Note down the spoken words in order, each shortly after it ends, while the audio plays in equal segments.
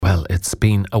It's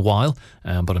been a while,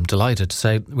 but I'm delighted to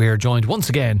say we are joined once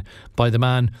again by the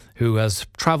man who has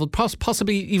travelled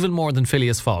possibly even more than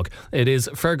Phileas Fogg. It is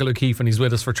Fergal O'Keefe, and he's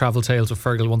with us for Travel Tales with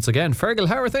Fergal once again. Fergal,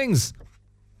 how are things?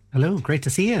 Hello, great to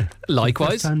see you.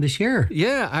 Likewise. First time this year.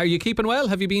 Yeah, are you keeping well?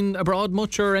 Have you been abroad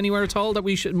much or anywhere at all that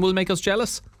will make us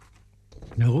jealous?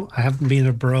 No, I haven't been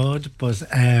abroad, but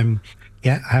yeah,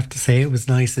 I have to say it was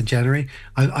nice in January.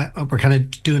 We're kind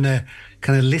of doing a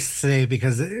kind of list today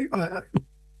because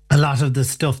a lot of the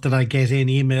stuff that I get in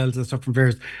emails and stuff from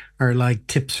various are like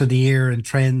tips for the year and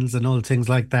trends and all things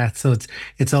like that. So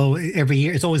it's all every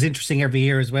year. It's always interesting every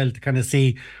year as well to kind of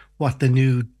see what the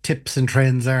new tips and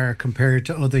trends are compared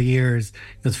to other years.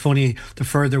 It's funny, the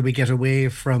further we get away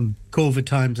from COVID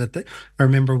times, I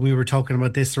remember we were talking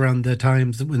about this around the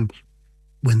times when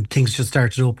things just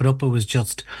started to open up. It was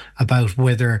just about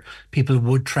whether people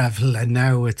would travel, and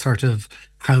now it's sort of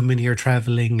how many are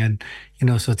traveling, and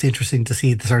so it's interesting to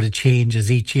see the sort of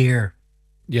changes each year.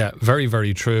 Yeah, very,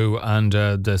 very true. And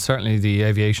certainly the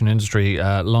aviation industry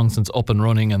long since up and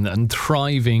running and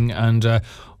thriving, and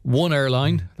one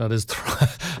airline that is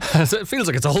it feels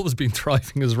like it's always been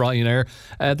thriving is Ryanair.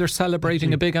 They're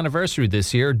celebrating a big anniversary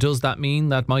this year. Does that mean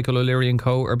that Michael O'Leary and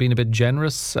co are being a bit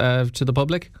generous to the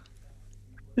public?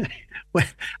 Well,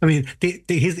 I mean,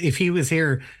 if he was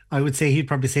here, I would say he'd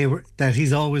probably say that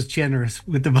he's always generous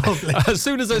with the public. As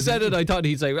soon as I said it, I thought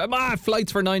he'd say,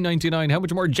 flights for $9.99. How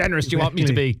much more generous do you want me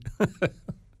to be?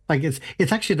 Like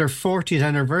it's actually their 40th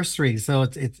anniversary, so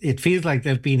it feels like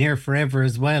they've been here forever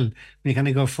as well. When you kind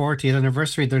of go 40th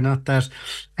anniversary, they're not that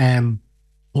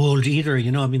old either.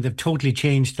 I mean, they've totally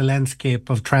changed the landscape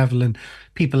of travel, and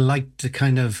people like to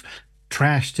kind of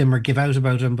trash them or give out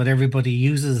about them, but everybody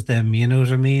uses them, you know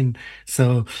what I mean?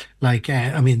 So like,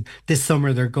 I mean, this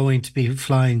summer they're going to be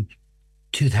flying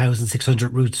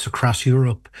 2,600 routes across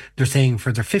Europe. They're saying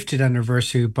for their 50th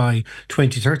anniversary by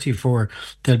 2034,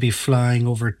 they'll be flying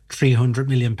over 300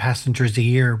 million passengers a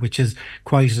year, which is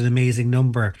quite an amazing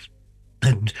number.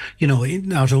 And,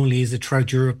 not only is it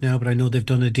throughout Europe now, but I know they've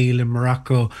done a deal in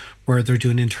Morocco where they're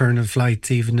doing internal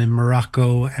flights even in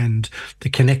Morocco, and the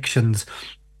connections.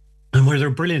 And where they're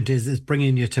brilliant is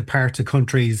bringing you to parts of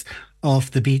countries off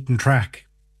the beaten track.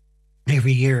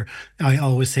 Every year, I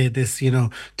always say this,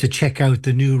 to check out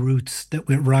the new routes that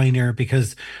with Ryanair,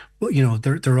 because,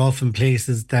 they're often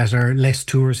places that are less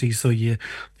touristy. So you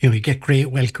get great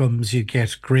welcomes, you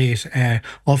get great,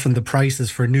 often the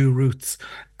prices for new routes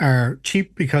are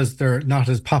cheap because they're not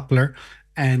as popular.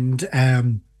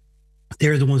 And,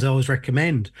 they're the ones I always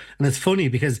recommend. And it's funny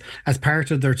because as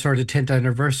part of their sort of 10th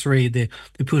anniversary, they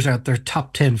put out their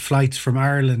top 10 flights from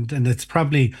Ireland, and it's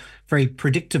probably very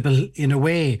predictable in a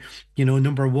way.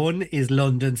 Number one is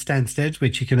London Stansted,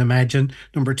 which you can imagine.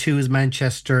 Number two is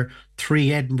Manchester,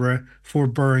 3 Edinburgh, 4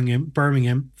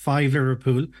 Birmingham, 5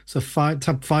 Liverpool. So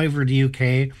top 5 are the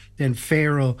UK, then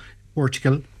Faro,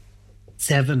 Portugal.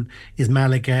 7 is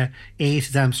Malaga, 8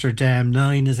 is Amsterdam,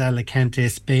 9 is Alicante,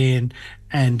 Spain,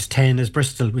 and 10 is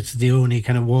Bristol, which is the only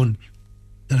kind of one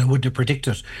that I wouldn't have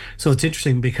predicted. So it's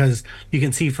interesting because you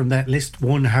can see from that list,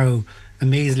 one, how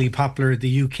amazingly popular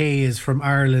the UK is from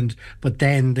Ireland, but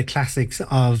then the classics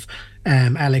of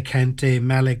Alicante,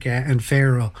 Malaga, and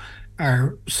Faro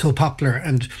are so popular.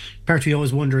 And part of me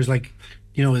always wonders, like,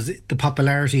 is it the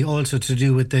popularity also to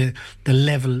do with the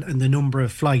level and the number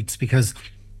of flights? Because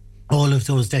all of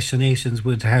those destinations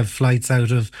would have flights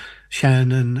out of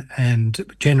Shannon, and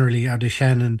generally out of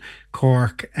Shannon,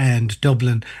 Cork and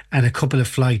Dublin, and a couple of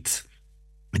flights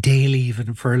daily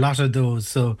even for a lot of those.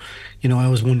 So, I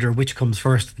always wonder which comes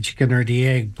first, the chicken or the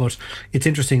egg. But it's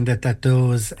interesting that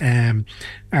those are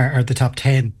the top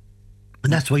 10.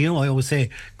 And that's why, I always say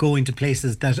going to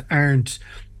places that aren't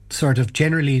sort of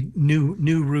generally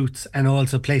new routes, and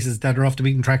also places that are off the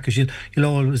beaten track, because you'll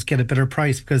always get a better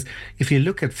price. Because if you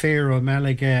look at Faro,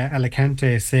 Malaga,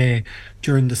 Alicante, say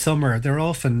during the summer, they're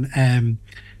often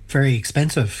very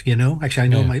expensive. Actually, I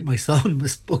know my son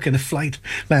was booking a flight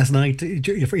last night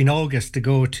in August to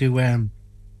go to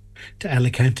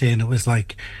Alicante, and it was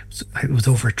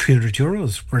over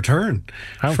 €300 return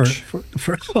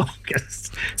for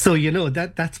August. So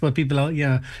that's what people are.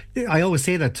 Yeah, I always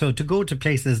say that. So to go to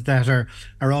places that are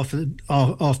off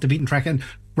the beaten track, and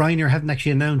Ryanair haven't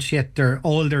actually announced yet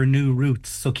all their new routes.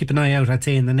 So keep an eye out. I'd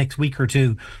say in the next week or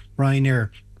two,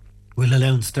 Ryanair will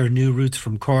announce their new routes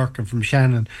from Cork and from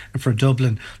Shannon and from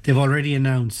Dublin. They've already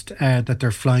announced that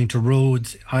they're flying to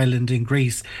Rhodes Island in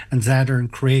Greece and Zadar in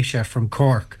Croatia from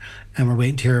Cork. And we're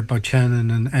waiting to hear about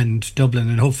Shannon and Dublin,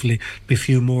 and hopefully be a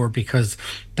few more, because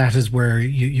that is where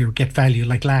you get value.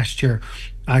 Like last year,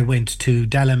 I went to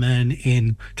Dalaman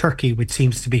in Turkey, which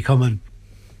seems to be coming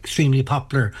extremely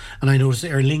popular. And I noticed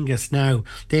Aer Lingus now,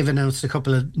 they've announced a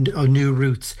couple of new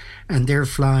routes, and they're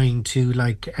flying to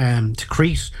to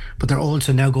Crete, but they're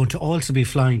also now going to also be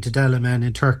flying to Dalaman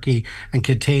in Turkey and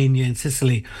Catania in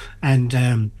Sicily. And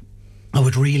I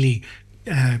would really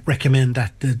recommend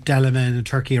that the Dalaman in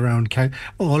Turkey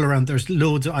all around. There's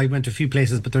loads. I went to a few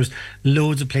places, but there's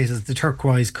loads of places. The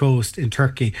turquoise coast in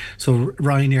Turkey. So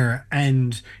Ryanair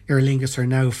and Aer Lingus are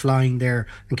now flying there,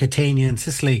 and Catania in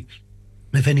Sicily.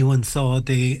 If anyone saw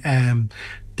the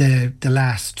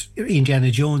last Indiana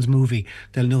Jones movie,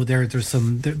 they'll know there was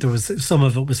some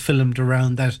of it was filmed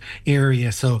around that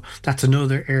area. So that's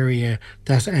another area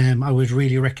that I would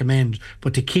really recommend.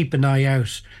 But to keep an eye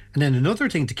out, and then another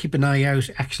thing to keep an eye out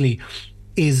actually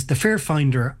is the fare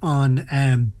finder on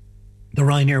the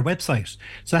Ryanair website.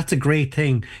 So that's a great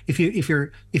thing. If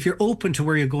you're open to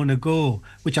where you're going to go,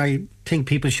 which I think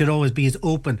people should always be, is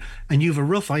open, and you have a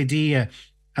rough idea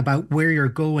about where you're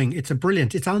going, it's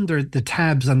on the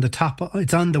tabs on the top,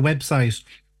 it's on the website,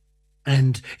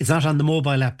 and it's not on the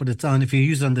mobile app, but it's on, if you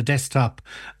use it on the desktop,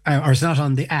 or it's not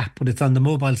on the app, but it's on the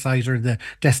mobile site or the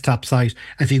desktop site.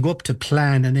 And if you go up to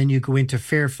plan, and then you go into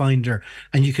fare finder,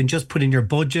 and you can just put in your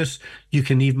budget, you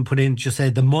can even put in, just say,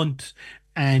 the month.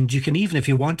 And you can even, if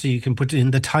you want to, you can put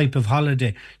in the type of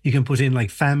holiday. You can put in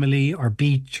like family or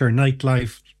beach or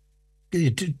nightlife,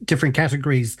 different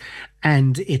categories,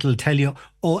 and it'll tell you.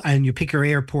 Oh, and you pick your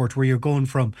airport where you're going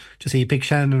from. Just say you pick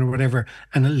Shannon or whatever,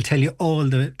 and it'll tell you all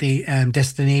the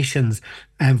destinations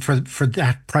for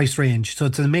that price range. So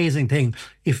it's an amazing thing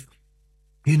if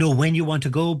you know when you want to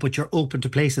go, but you're open to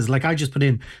places. Like I just put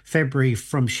in February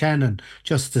from Shannon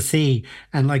just to see,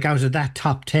 and like out of that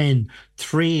top 10,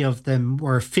 three of them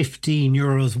were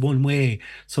 €15 one way.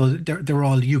 So they're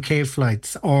all UK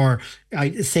flights. Or I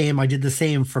did the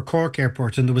same for Cork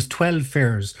Airport, and there was 12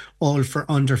 fares, all for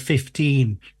under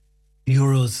 €15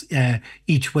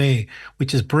 each way,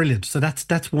 which is brilliant. So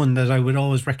that's one that I would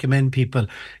always recommend people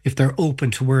if they're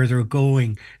open to where they're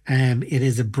going. It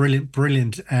is a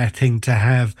brilliant thing to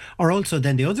have. Or also,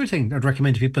 then the other thing I'd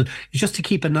recommend to people is just to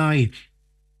keep an eye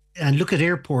and look at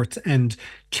airports and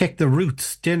check the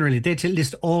routes. Generally, they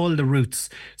list all the routes.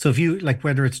 So if you like,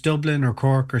 whether it's Dublin or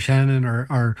Cork or Shannon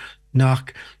or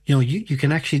Knock, you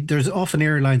can actually, there's often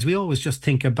airlines. We always just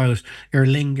think about Aer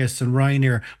Lingus and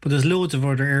Ryanair, but there's loads of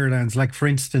other airlines, like for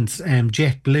instance,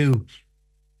 JetBlue.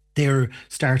 They're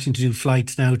starting to do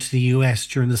flights now to the US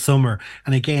during the summer.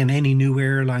 And again, any new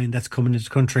airline that's coming into the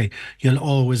country, you'll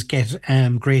always get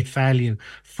great value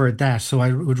for that. So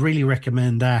I would really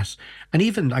recommend that. And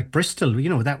even like Bristol,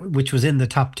 that which was in the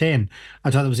top 10, I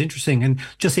thought it was interesting. And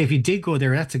just say if you did go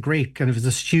there, that's a great kind of, as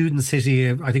a student city.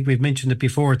 I think we've mentioned it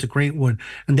before. It's a great one.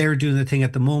 And they're doing the thing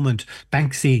at the moment.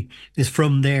 Banksy is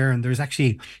from there. And there's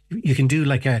actually, you can do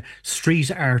like a street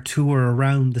art tour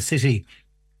around the city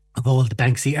of all the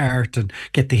Banksy art and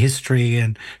get the history.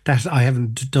 And that, I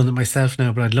haven't done it myself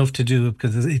now, but I'd love to do it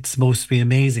because it's supposed to be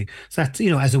amazing. So that's,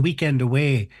 as a weekend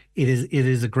away, it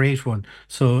is a great one.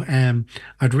 So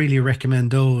I'd really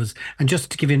recommend those. And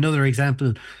just to give you another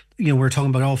example, we're talking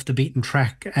about off the beaten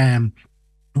track.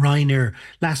 Ryanair,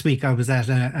 last week I was at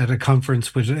a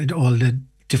conference with all the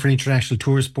different international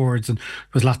tourist boards, and there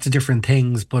was lots of different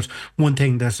things. But one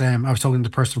thing that I was talking to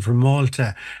the person from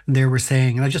Malta, and they were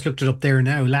saying, and I just looked it up there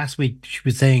now, last week she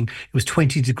was saying it was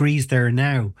 20 degrees there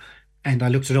now, and I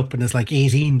looked it up and it's like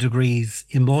 18 degrees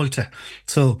in Malta.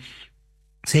 So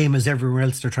same as everywhere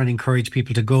else, they're trying to encourage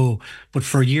people to go. But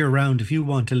for year round, if you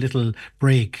want a little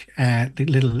break, and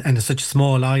it's such a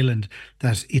small island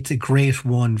that it's a great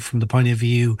one from the point of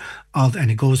view of, and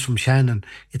it goes from Shannon.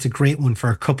 It's a great one for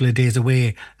a couple of days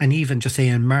away. And even just say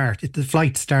in March, the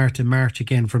flights start in March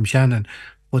again from Shannon.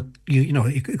 But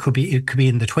it could be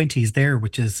in the 20s there,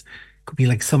 which could be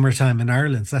like summertime in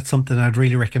Ireland. So that's something I'd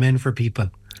really recommend for people.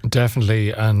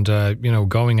 Definitely. And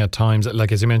going at times,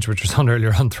 like as you mentioned, which was on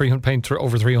earlier on, paying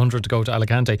over 300 to go to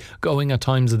Alicante, going at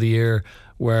times of the year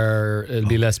where it'll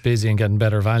be less busy and getting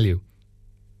better value.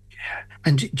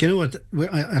 And do you know what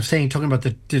I'm saying, talking about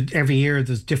every year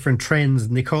there's different trends,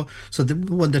 and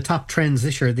one of the top trends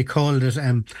this year, they called it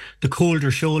the colder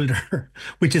shoulder,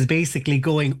 which is basically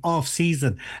going off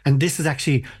season. And this is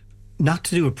actually not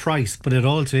to do with price, but it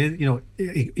also,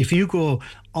 if you go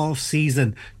off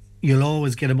season, you'll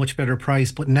always get a much better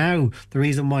price. But now the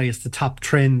reason why it's the top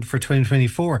trend for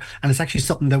 2024, and it's actually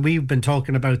something that we've been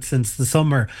talking about since the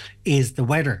summer, is the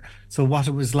weather. So what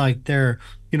it was like there,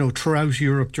 throughout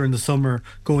Europe during the summer,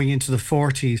 going into the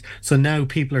 40s. So now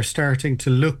people are starting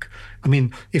to look,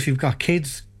 if you've got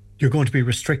kids, you're going to be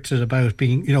restricted about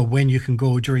being, when you can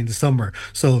go during the summer.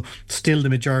 So still the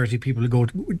majority of people go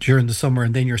during the summer,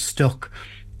 and then you're stuck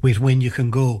with when you can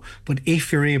go. But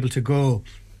if you're able to go,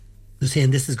 they're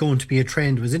saying this is going to be a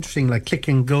trend. It was interesting, like Click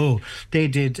and Go, they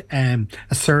did a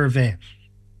survey.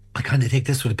 I kind of take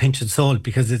this with a pinch of salt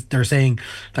because they're saying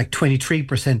like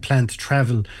 23% plan to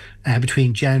travel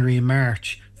between January and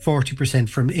March, 40%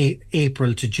 from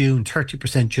April to June,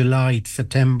 30% July to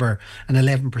September, and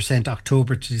 11%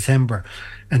 October to December.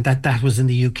 And that was in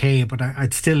the UK, but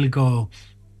I'd still go.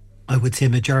 I would say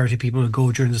majority of people will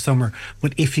go during the summer.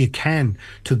 But if you can,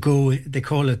 to go, they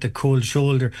call it the cold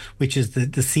shoulder, which is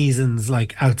the seasons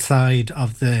like outside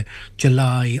of the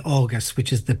July, August,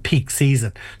 which is the peak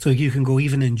season. So you can go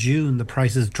even in June, the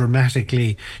prices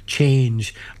dramatically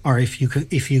change. Or if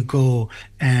you go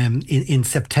in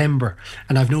September,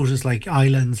 and I've noticed like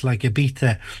islands like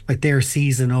Ibiza, like their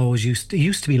season always used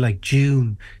to be like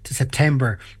June to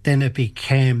September, then it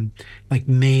became like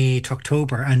May to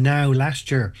October, and now last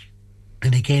year,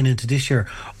 and again into this year,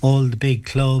 all the big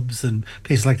clubs and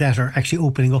places like that are actually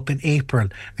opening up in April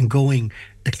and going.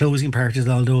 The closing parties,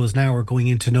 all those now are going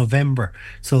into November.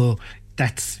 So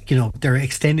that's, they're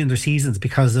extending their seasons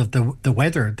because of the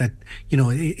weather, that,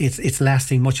 it's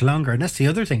lasting much longer. And that's the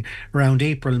other thing. Around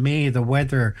April, May, the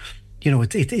weather,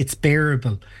 it's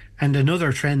bearable. And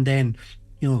another trend then,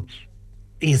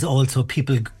 is also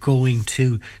people going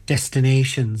to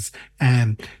destinations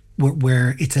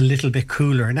where it's a little bit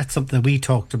cooler, and that's something that we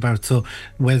talked about. So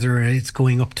whether it's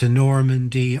going up to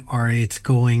Normandy or it's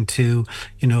going to,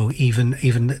 even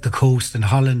the coast in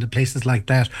Holland and places like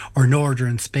that, or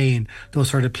northern Spain, those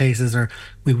sort of places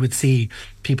we would see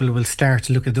people will start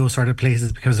to look at those sort of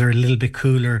places because they're a little bit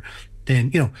cooler.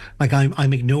 Then like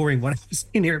I'm ignoring what I'm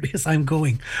saying here because I'm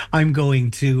going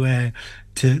to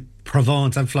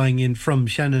Provence. I'm flying in from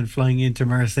Shannon, flying into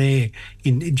Marseille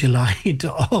in July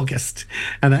into August.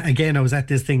 And again, I was at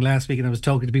this thing last week and I was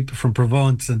talking to people from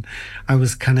Provence, and I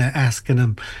was kind of asking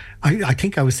them. I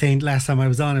think I was saying last time I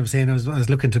was on, I was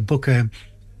looking to book a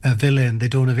villa and they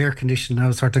don't have air conditioning. I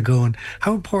was sort of going,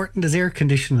 how important is air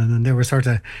conditioning? And they were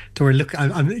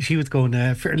looking. She was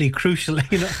going fairly crucial,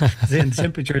 saying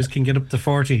temperatures can get up to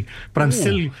 40. But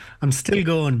I'm still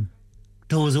going.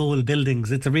 Those old buildings,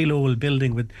 it's a real old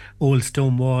building with old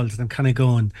stone walls, and I'm kind of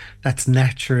going, that's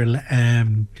natural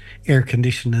air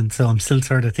conditioning. So I'm still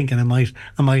sort of thinking I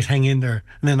might hang in there,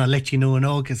 and then I'll let you know in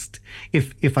August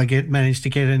if I manage to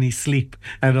get any sleep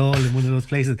at all in one of those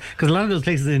places, because a lot of those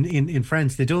places in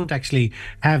France, they don't actually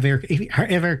have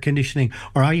air conditioning.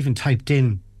 Or I even typed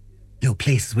in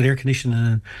places with air conditioning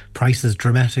and prices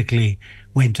dramatically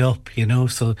went up,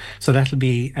 so that'll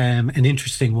be an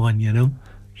interesting one.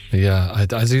 Yeah,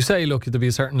 as you say, look, there'll be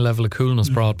a certain level of coolness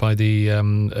brought by the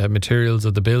materials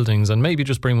of the buildings, and maybe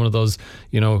just bring one of those,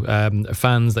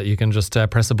 fans that you can just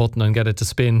press a button and get it to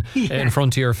spin in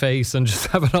front of your face and just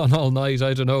have it on all night.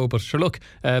 I don't know, but sure, look,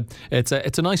 it's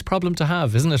a nice problem to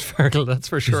have, isn't it, Fergal? That's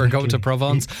for sure. Exactly. Go to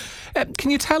Provence. Can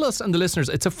you tell us and the listeners?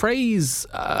 It's a phrase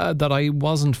that I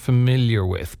wasn't familiar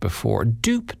with before.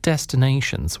 Dupe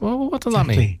destinations. Well, what does that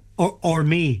mean? Or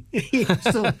me.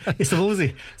 So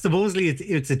supposedly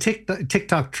it's a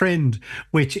TikTok trend,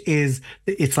 which is,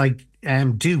 it's like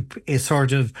dupe is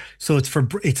sort of, so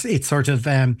it's sort of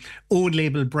own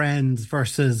label brands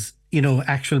versus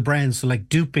actual brands, so like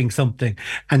duping something.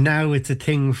 And now it's a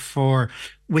thing for,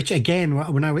 which again,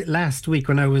 last week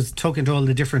when I was talking to all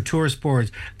the different tourist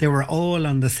boards, they were all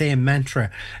on the same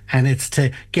mantra, and it's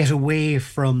to get away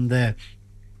from the,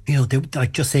 they,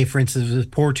 like, just say for instance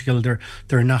with Portugal,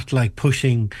 they're not like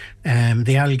pushing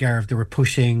the Algarve, they were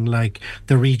pushing like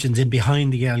the regions in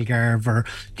behind the Algarve, or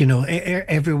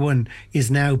everyone is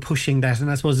now pushing that.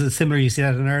 And I suppose it's similar, you see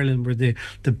that in Ireland where they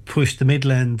push the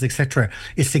Midlands, etc.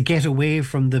 It's to get away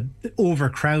from the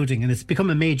overcrowding, and it's become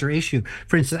a major issue.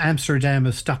 For instance, Amsterdam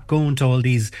have stopped going to all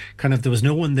these there was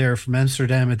no one there from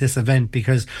Amsterdam at this event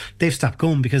because they've stopped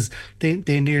going because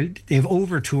they've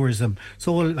over tourism.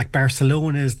 So like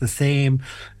Barcelona is the same.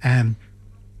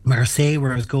 Marseille,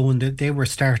 where I was going, they were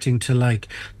starting to, like,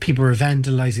 people were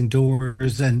vandalizing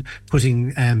doors and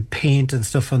putting paint and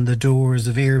stuff on the doors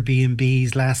of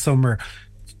Airbnbs last summer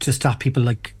to stop people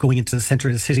like going into the centre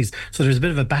of the cities. So there's a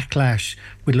bit of a backlash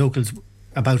with locals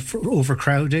about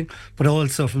overcrowding, but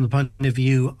also from the point of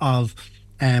view of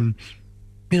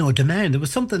demand. It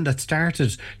was something that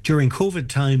started during COVID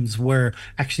times where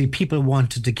actually people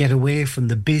wanted to get away from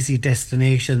the busy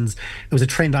destinations. It was a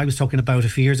trend I was talking about a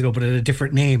few years ago, but at a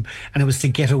different name. And it was to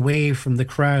get away from the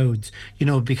crowds,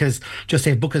 because just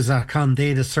say Bookers.com, they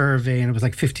had a survey and it was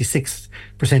like 56%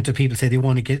 of people say they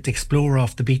want to explore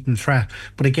off the beaten track.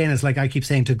 But again, it's like I keep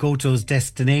saying, to go to those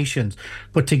destinations,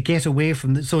 but to get away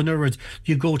from so in other words,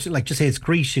 you go to, like, just say it's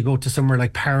Greece, you go to somewhere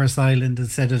like Paris Island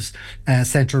instead of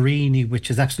Santorini, which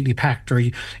is absolutely packed. Or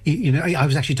I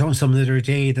was actually talking to someone the other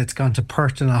day that's gone to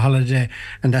Perth on a holiday,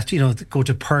 and that's go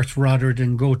to Perth rather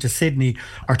than go to Sydney,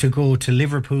 or to go to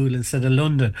Liverpool instead of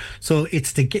London. So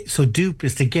it's to get so Dupe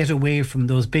is to get away from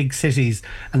those big cities,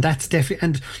 and that's definitely.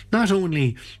 And not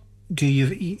only do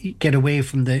you get away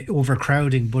from the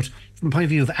overcrowding, but from the point of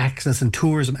view of access and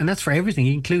tourism, and that's for everything,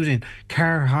 including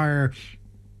car hire,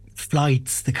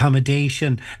 flights, the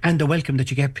accommodation, and the welcome that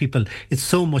you get people. It's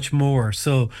so much more.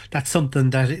 So that's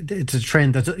something that it's a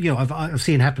trend that I've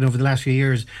seen happen over the last few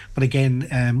years, but again,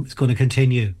 it's going to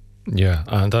continue. Yeah,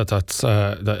 and that's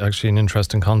actually an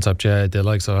interesting concept. Yeah, the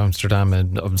likes of Amsterdam,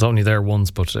 and I was only there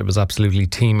once, but it was absolutely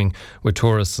teeming with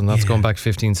tourists, and that's going back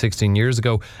 15, 16 years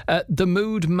ago. The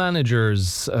mood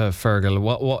managers, Fergal,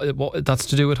 what that's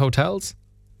to do with hotels?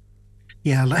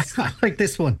 Yeah, I like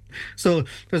this one. So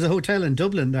there's a hotel in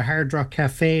Dublin, the Hard Rock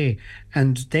Cafe,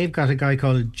 and they've got a guy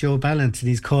called Joe Balance, and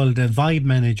he's called a vibe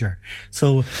manager.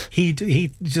 So he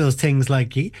does things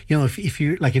like if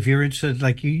you're interested,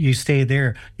 like you stay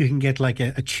there, you can get like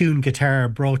a tuned guitar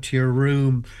brought to your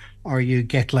room, or you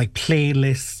get like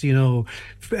playlists,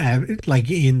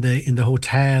 like in the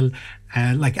hotel.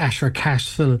 Like Asher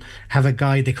Castle have a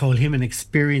guy, they call him an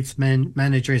experienced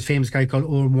manager, his famous guy called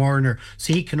Owen Warner.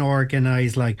 So he can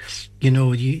organise, like, you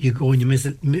go and you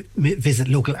visit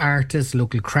local artists,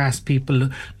 local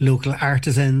craftspeople, local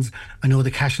artisans. I know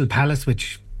the Cashel Palace,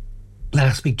 which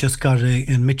last week just got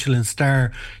a Michelin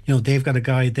star. They've got a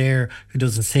guy there who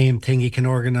does the same thing. He can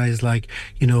organise, like,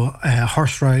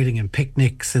 horse riding and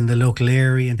picnics in the local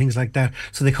area and things like that.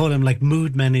 So they call them like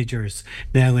mood managers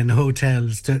now in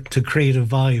hotels to create a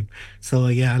vibe. So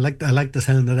yeah, I like the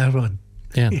sound of that one.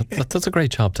 Yeah, that's a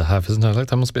great job to have, isn't it?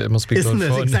 Like, it must be isn't good it?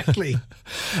 fun. Exactly.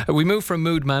 We move from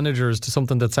mood managers to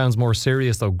something that sounds more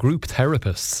serious, though: group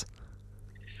therapists.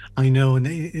 I know, and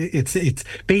it's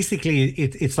basically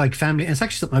it's like family. And it's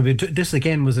actually something. I mean, this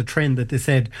again was a trend that they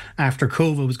said after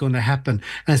COVID was going to happen,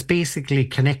 and it's basically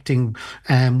connecting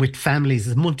with families.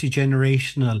 It's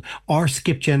multi-generational or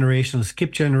skip generational.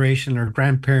 Skip generational or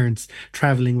grandparents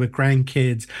traveling with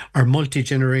grandkids, or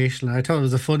multi-generational. I thought it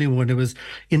was a funny one. It was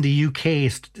in the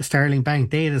UK, Sterling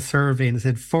Bank. They had a survey and it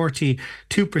said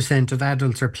 42% of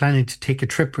adults are planning to take a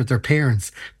trip with their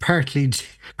parents, partly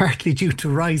due to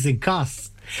rising costs.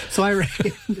 So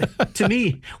to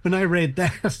me, when I read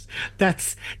that,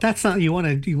 that's not you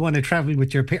want to travel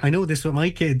with your parents. I know this with my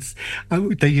kids,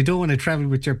 that you don't want to travel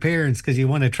with your parents because you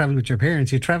want to travel with your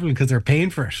parents. You're traveling because they're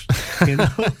paying for it.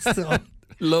 So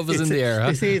love is in the air. Huh?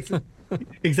 They say it's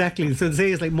exactly. So they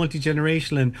say it's like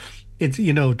multi-generational, and it's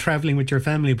traveling with your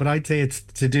family. But I'd say it's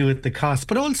to do with the cost,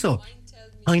 but also.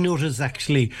 I noticed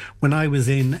actually when I was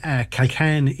in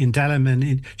Calcan in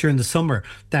Dalaman during the summer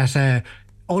that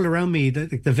all around me,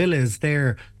 the villas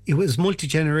there, it was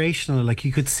multi-generational. Like,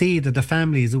 you could see that the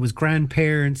families, it was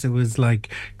grandparents, it was like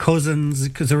cousins,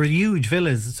 because there were huge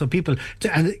villas. So people,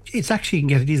 and it's actually, you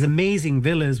can get these amazing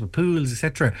villas with pools,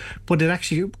 etc. But it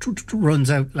actually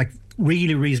runs out like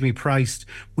really reasonably priced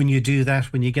when you do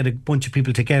that, when you get a bunch of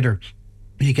people together.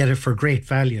 You get it for great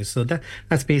value. So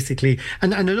that's basically,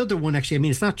 and another one actually, I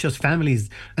mean, it's not just families.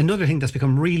 Another thing that's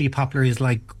become really popular is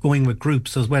like going with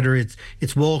groups. So whether it's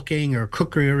walking or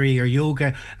cookery or yoga,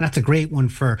 and that's a great one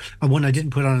for one I didn't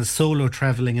put on, is solo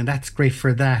traveling, and that's great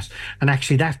for that. And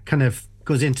actually that kind of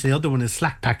goes into the other one, is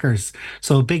slack packers.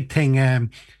 So a big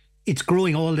thing, it's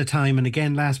growing all the time. And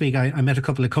again, last week I met a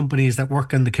couple of companies that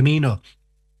work on the Camino,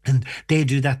 and they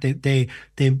do that. They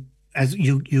as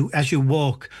you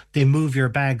walk, they move your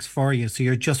bags for you, so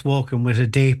you're just walking with a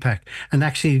day pack. And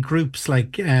actually, groups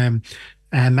like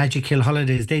Magic Hill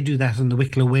Holidays, they do that on the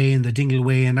Wicklow Way and the Dingle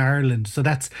Way in Ireland. So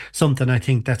that's something I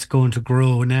think that's going to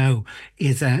grow now.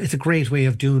 It's a great way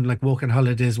of doing like walking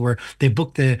holidays, where they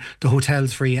book the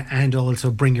hotels for you and also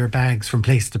bring your bags from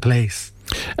place to place.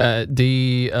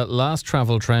 The last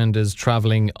travel trend is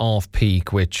travelling off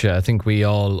peak, which I think we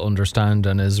all understand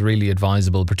and is really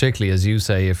advisable, particularly, as you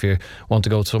say, if you want to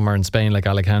go somewhere in Spain like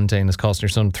Alicante and it's costing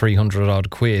you some 300 odd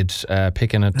quid,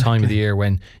 picking a time of the year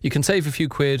when you can save a few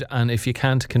quid, and if you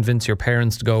can't convince your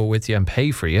parents to go with you and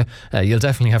pay for you, you'll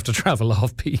definitely have to travel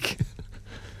off peak.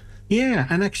 Yeah,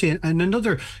 and actually, and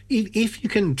another, if you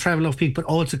can travel off peak, but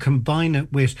also combine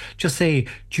it with, just say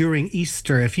during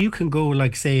Easter, if you can go,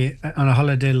 like, say on a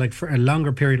holiday, like for a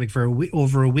longer period, like for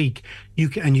over a week, you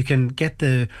can get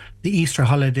the the Easter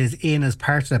holidays in as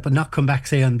part of that, but not come back,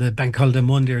 say, on the bank holiday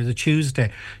Monday or the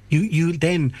Tuesday. You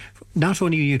then, not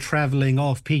only are you traveling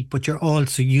off peak, but you're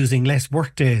also using less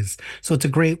work days. So it's a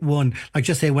great one. Like,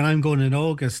 just say when I'm going in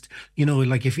August,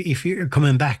 like if you're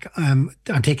coming back, I'm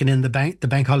taking in the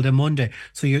bank holiday Monday.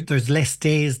 So there's less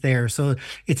days there. So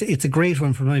it's a great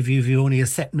one from my view if you only a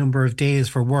set number of days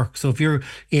for work. So if you're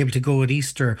able to go at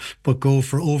Easter, but go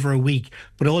for over a week,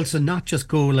 but also not just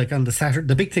go like on the Saturday.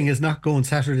 The big thing is not going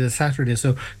Saturday to Saturday.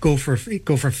 So go for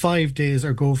 5 days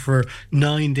or go for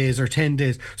 9 days or 10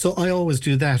 days. So I always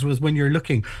do that was when you're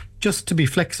looking just to be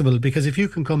flexible, because if you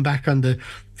can come back on the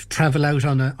travel out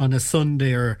on a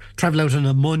Sunday or travel out on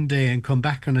a Monday and come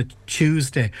back on a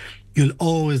Tuesday,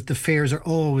 the fares are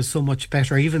always so much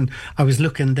better. Even I was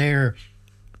looking there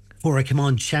before I came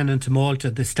on Shannon to Malta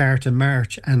at the start of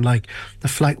March, and like the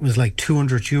flight was like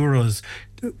 €200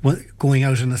 going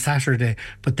out on a Saturday,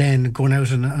 but then going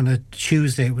out on a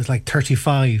Tuesday it was like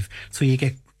 35. So you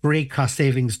get great cost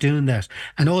savings doing that.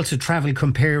 And also travel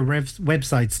compare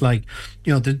websites like,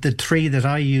 the three that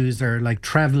I use are like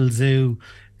Travel Zoo.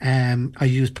 I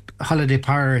use Holiday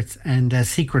Pirates and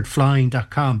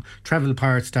secretflying.com,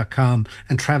 travelpirates.com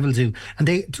and Travel Zoo. And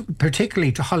they,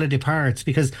 particularly to Holiday Pirates,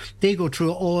 because they go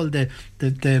through all the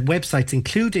websites,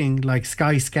 including like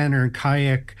Skyscanner and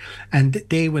Kayak, and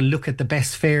they will look at the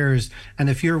best fares. And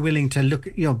if you're willing to look,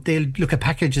 they'll look at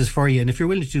packages for you. And if you're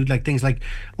willing to do like things like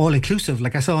all inclusive,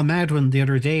 like I saw a mad one the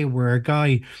other day where a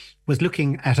guy was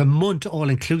looking at a month all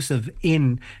inclusive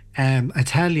in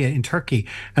Italia in Turkey,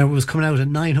 and it was coming out at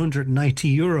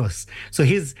 €990. So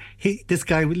this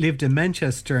guy lived in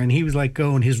Manchester, and he was like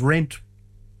going, his rent,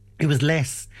 it was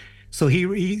less. So he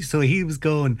was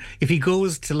going, if he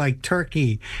goes to like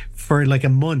Turkey for like a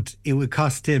month, it would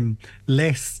cost him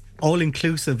less, all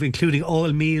inclusive, including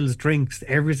all meals, drinks,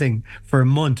 everything, for a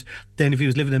month, than if he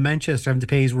was living in Manchester having to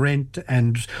pay his rent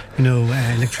and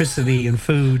electricity and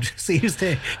food. So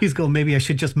he's going, maybe I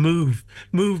should just move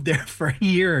there for a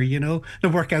year,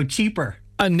 and work out cheaper.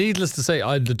 And needless to say,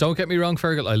 don't get me wrong,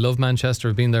 Fergal, I love Manchester.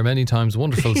 I've been there many times.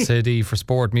 Wonderful city for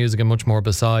sport, music and much more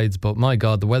besides. But my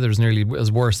God, the weather's nearly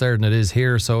as worse there than it is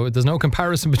here. So there's no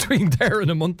comparison between there and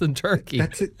a month in Turkey.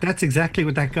 That's exactly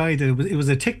what that guy did. It was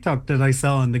a TikTok that I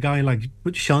saw, and the guy like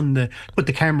put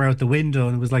the camera out the window,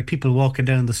 and it was like people walking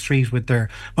down the street with their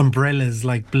umbrellas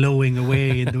like blowing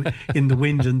away in the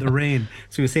wind and the rain.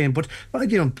 So he was saying, but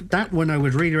that one I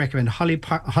would really recommend,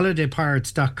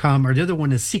 holidaypirates.com, or the other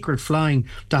one is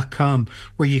secretflying.com,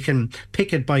 where you can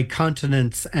pick it by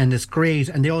continents, and it's great.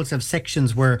 And they also have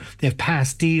sections where they have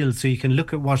past deals, so you can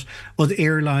look at what other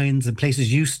airlines and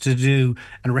places used to do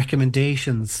and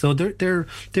recommendations. So they're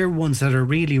ones that are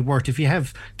really worth, if you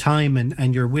have time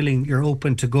and you're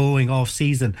open to going off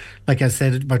season, like I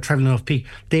said about traveling off peak,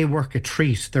 they work a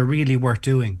treat. They're really worth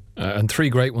doing. And three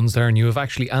great ones there, and you have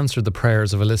actually answered the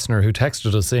prayers of a listener who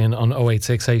texted us in on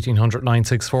 086 1800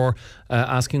 964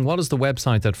 asking what is the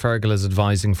website that Fergal is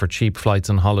advising for cheap flights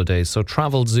and holidays. So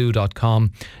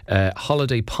travelzoo.com,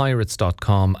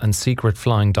 holidaypirates.com and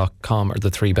secretflying.com are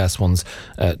the three best ones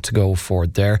to go for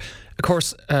there. Of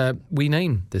course, we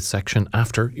name this section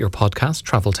after your podcast,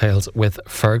 Travel Tales with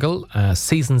Fergal.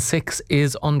 Season 6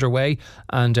 is underway,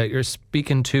 and you're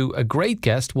speaking to a great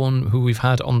guest, one who we've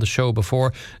had on the show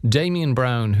before, Damien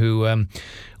Brown, who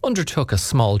undertook a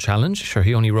small challenge. Sure,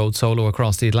 he only rode solo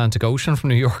across the Atlantic Ocean from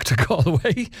New York to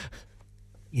Galway.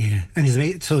 Yeah,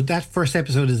 and so that first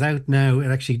episode is out now.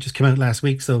 It actually just came out last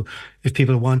week, so if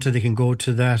people want to, they can go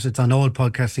to that. It's on all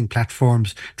podcasting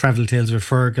platforms, Travel Tales with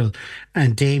Fergal.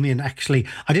 And Damien, actually,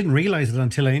 I didn't realise it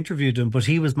until I interviewed him, but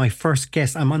he was my first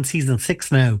guest. I'm on season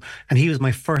 6 now, and he was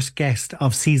my first guest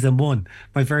of season 1.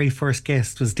 My very first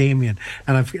guest was Damien,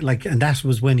 and and that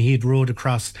was when he'd rowed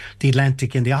across the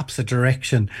Atlantic in the opposite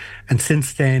direction. And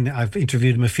since then, I've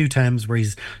interviewed him a few times where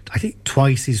I think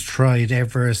twice he's tried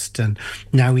Everest, and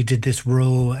now he did this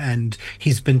row, and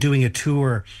he's been doing a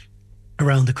tour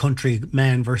around the country,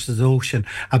 Man versus Ocean,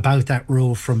 about that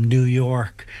row from New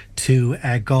York to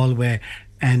Galway.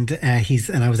 And I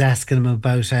was asking him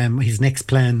about his next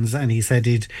plans, and he said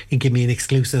he'd give me an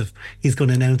exclusive. He's going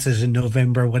to announce it in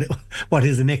November. What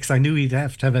is the next? I knew he'd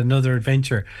have to have another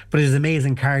adventure, but he's an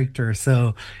amazing character.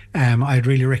 So I'd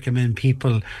really recommend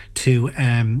people to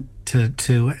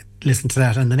listen to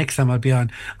that. And the next time I'll be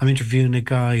on, I'm interviewing a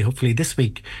guy, hopefully this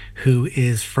week, who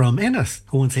is from Ennis.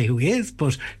 I won't say who he is,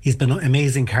 but he's been an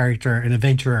amazing character, an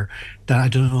adventurer that I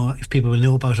don't know if people will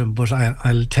know about him, but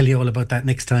I'll tell you all about that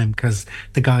next time, because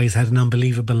the guy's had an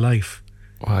unbelievable life.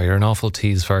 Wow, you're an awful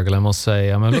tease, Fergal, I must say.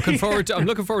 I'm looking forward. I'm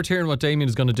looking forward to hearing what Damien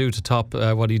is going to do to top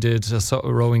what he did,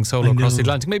 rowing solo across the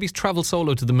Atlantic. Maybe travel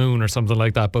solo to the moon or something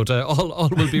like that. But all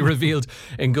will be revealed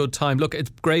in good time. Look,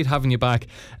 it's great having you back.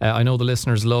 I know the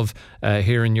listeners love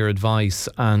hearing your advice.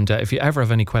 And if you ever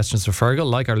have any questions for Fergal,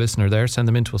 like our listener there, send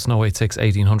them in to us 086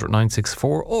 1800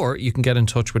 964, or you can get in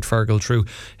touch with Fergal through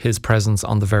his presence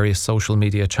on the various social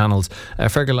media channels.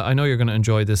 Fergal, I know you're going to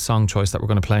enjoy this song choice that we're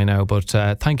going to play now, but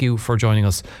thank you for joining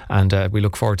us, and we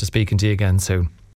look forward to speaking to you again soon.